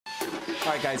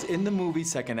All right, guys, in the movie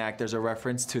Second Act, there's a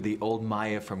reference to the old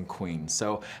Maya from Queens.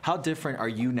 So how different are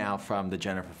you now from the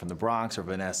Jennifer from the Bronx or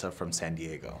Vanessa from San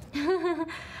Diego?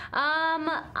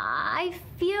 I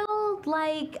feel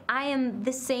like I am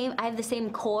the same. I have the same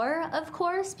core, of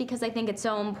course, because I think it's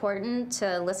so important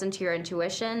to listen to your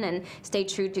intuition and stay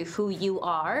true to who you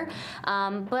are.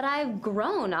 But I've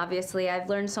grown, obviously. I've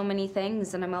learned so many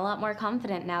things, and I'm a lot more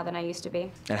confident now than I used to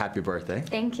be. And happy birthday.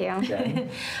 Thank you.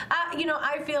 You know,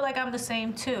 I feel like I'm the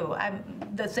same too. I'm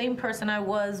the same person I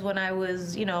was when I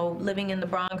was, you know, living in the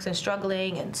Bronx and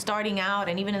struggling and starting out,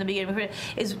 and even in the beginning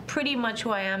is pretty much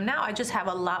who I am now. I just have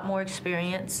a lot more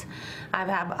experience. I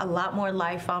have a lot more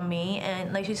life on me,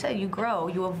 and like you said, you grow,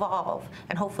 you evolve,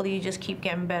 and hopefully you just keep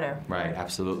getting better. Right,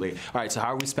 absolutely. All right, so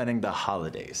how are we spending the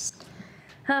holidays?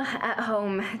 At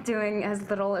home, doing as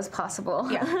little as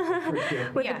possible.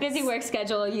 Yeah. With a busy work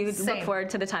schedule, you look forward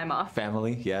to the time off.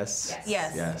 Family, yes.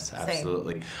 Yes. Yes,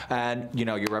 absolutely. And you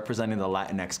know, you're representing the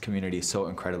Latinx community so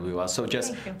incredibly well. So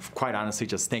just, quite honestly,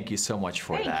 just thank you so much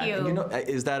for that. Thank you. And, you know,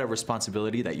 is that a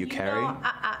responsibility that you carry? Know,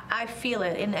 I feel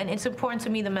it, and it's important to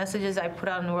me, the messages I put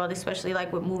out in the world, especially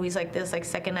like with movies like this, like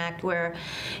Second Act, where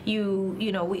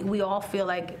you know, we all feel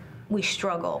like we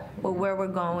struggle with where we're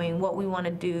going, what we want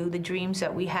to do, the dreams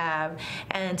that we have,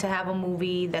 and to have a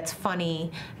movie that's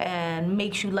funny and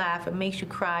makes you laugh and makes you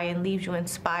cry and leaves you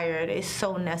inspired is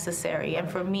so necessary. And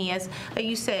for me, as like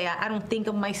you say, I don't think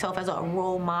of myself as a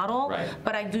role model,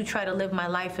 but I do try to live my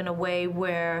life in a way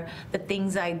where the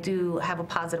things I do have a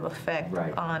positive effect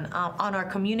on our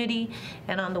community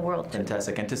and on the world too.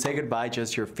 Fantastic. And to say goodbye,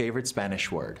 just your favorite Spanish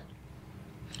word.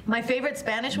 My favorite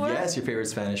Spanish word? Yes, your favorite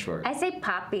Spanish word. I say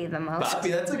papi the most. Papi,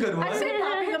 that's a good one. I say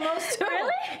papi the most too.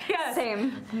 Really? Yes.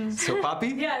 Same. So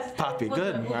papi? Yes. Papi,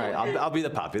 good. All right, I'll be the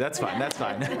papi. That's fine. That's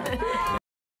fine.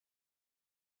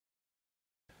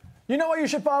 You know why you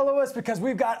should follow us? Because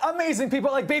we've got amazing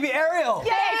people like Baby Ariel.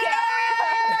 Yay!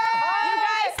 You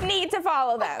guys need to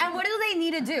follow them. And what do they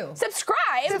need to do?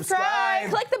 Subscribe. Subscribe.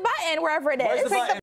 Click the button wherever it is. Where's the button?